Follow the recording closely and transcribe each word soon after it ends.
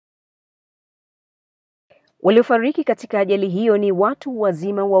Waliofariki katika ajali hiyo ni watu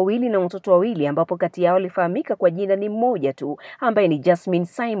wazima wawili na watoto wawili, ambapo kati yao alifahamika kwa jina ni mmoja tu ambaye ni Jasmine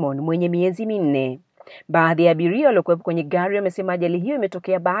Simon mwenye miezi 4. Baadhi ya abiria waliokuwepo kwenye gari wamesema ajali hiyo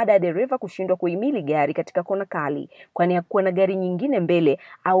imetokea baada ya dereva kushindwa kuhimili gari katika kona kali, kwani hakuwa na gari nyingine mbele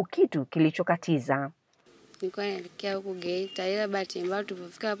au kitu kilichokatiza. Nilikuwa naelekea huko Geita, ila bahati mbaya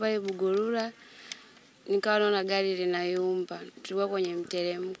tulipofika pale Bugulula nikawa naona gari linayumba. Tulikuwa kwenye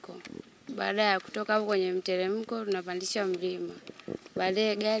mteremko. Baada ya kutoka hapo kwenye mteremko tunapandisha mlima.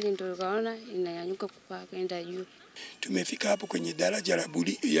 Baadaye gari ndio tukaona inanyanyuka kwenda juu. Tumefika hapo kwenye daraja la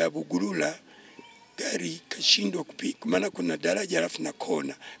Bugulula, gari kashindwa kupita, maana kuna daraja alafu na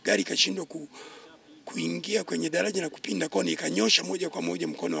kona. Gari kashindwa kuingia kwenye daraja na kupinda kona, ikanyosha moja kwa moja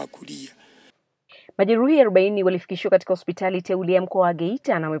mkono wa kulia. Majeruhi 40 walifikishwa katika hospitali teule ya mkoa wa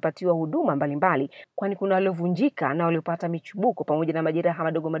Geita na wamepatiwa huduma mbalimbali, kwani kuna waliovunjika na waliopata michubuko pamoja na majeraha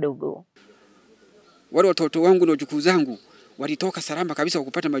madogo madogo. Wale watoto wangu na wajukuu zangu walitoka salama kabisa kwa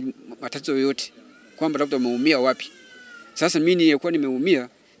kupata matatizo yoyote, kwamba labda wameumia wapi. Sasa mimi nilikuwa nimeumia,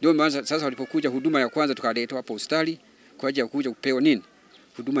 ndio maana sasa walipokuja huduma ya kwanza tukaletwa hapo hospitali kwa ajili ya kuja kupewa nini?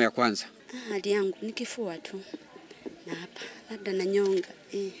 Huduma ya kwanza. Hali yangu ni kifua tu. Na hapa labda na nyonga.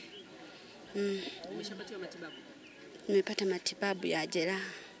 Umeshapatiwa matibabu? Nimepata matibabu ya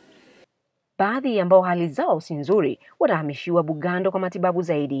jeraha. Baadhi ambao hali zao si nzuri watahamishiwa Bugando kwa matibabu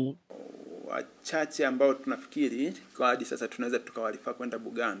zaidi. Wachache ambao tunafikiri kwa hadi sasa tunaweza tukawalifaa kwenda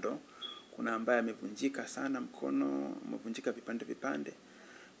Bugando. Kuna ambaye amevunjika sana mkono, amevunjika vipande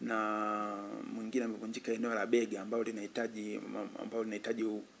na mwingine amevunjika eneo la bega ambao linahitaji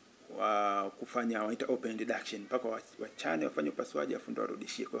kufanya waita open reduction mpaka wachane wafanye upasuaji afu ndo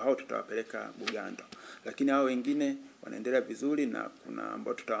warudishie. Kwa hao tutawapeleka Bugando. Lakini hao wengine wanaendelea vizuri na kuna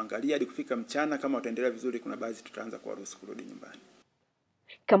ambao tutaangalia hadi kufika mchana, kama wataendelea vizuri kuna baadhi tutaanza kuwaruhusu kurudi nyumbani.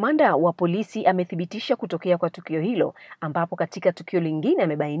 Kamanda wa polisi amethibitisha kutokea kwa tukio hilo, ambapo katika tukio lingine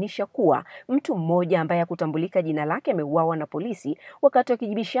amebainisha kuwa mtu mmoja ambaye hakutambulika jina lake ameuawa na polisi wakati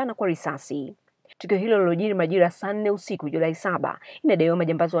wakijibishana kwa risasi. Tukio hilo lilojiri majira saa 4 usiku Julai 7, inadaiwa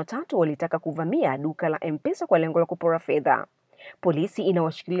majambazi watatu walitaka kuvamia duka la Mpesa kwa lengo la kupora fedha. Polisi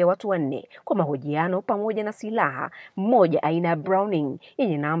inawashikilia watu 4 kwa mahojiano pamoja na silaha moja aina ya Browning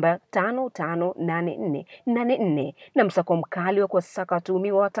yenye namba 558484 na msako mkali wa kuwasaka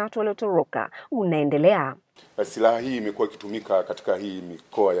watuhumiwa watatu waliotoroka unaendelea. Silaha hii imekuwa ikitumika katika hii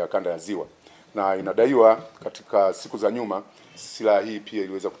mikoa ya kanda ya Ziwa, na inadaiwa katika siku za nyuma silaha hii pia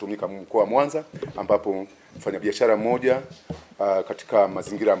iliweza kutumika mkoa wa Mwanza, ambapo mfanyabiashara mmoja katika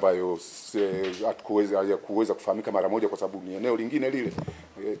mazingira ambayo hatukuweza kufahamika mara moja kwa sababu ni eneo lingine lile,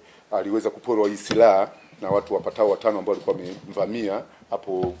 aliweza kuporwa hii silaha na watu wapatao 5 ambao walikuwa wamemvamia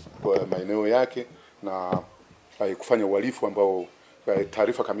hapo kwa maeneo yake na kufanya uhalifu ambao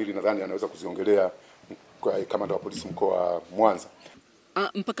taarifa kamili nadhani anaweza kuziongelea kamanda wa polisi mkoa wa Mwanza.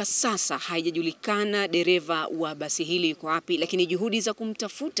 Mpaka sasa haijajulikana dereva wa basi hili yuko wapi, lakini juhudi za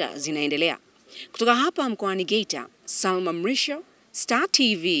kumtafuta zinaendelea. Kutoka hapa mkoani Geita, Salma Mrisho, Star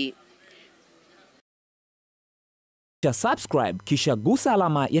TV. Subscribe kisha gusa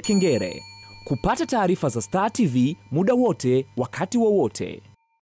alama ya kengele kupata taarifa za Star TV muda wote wakati wowote.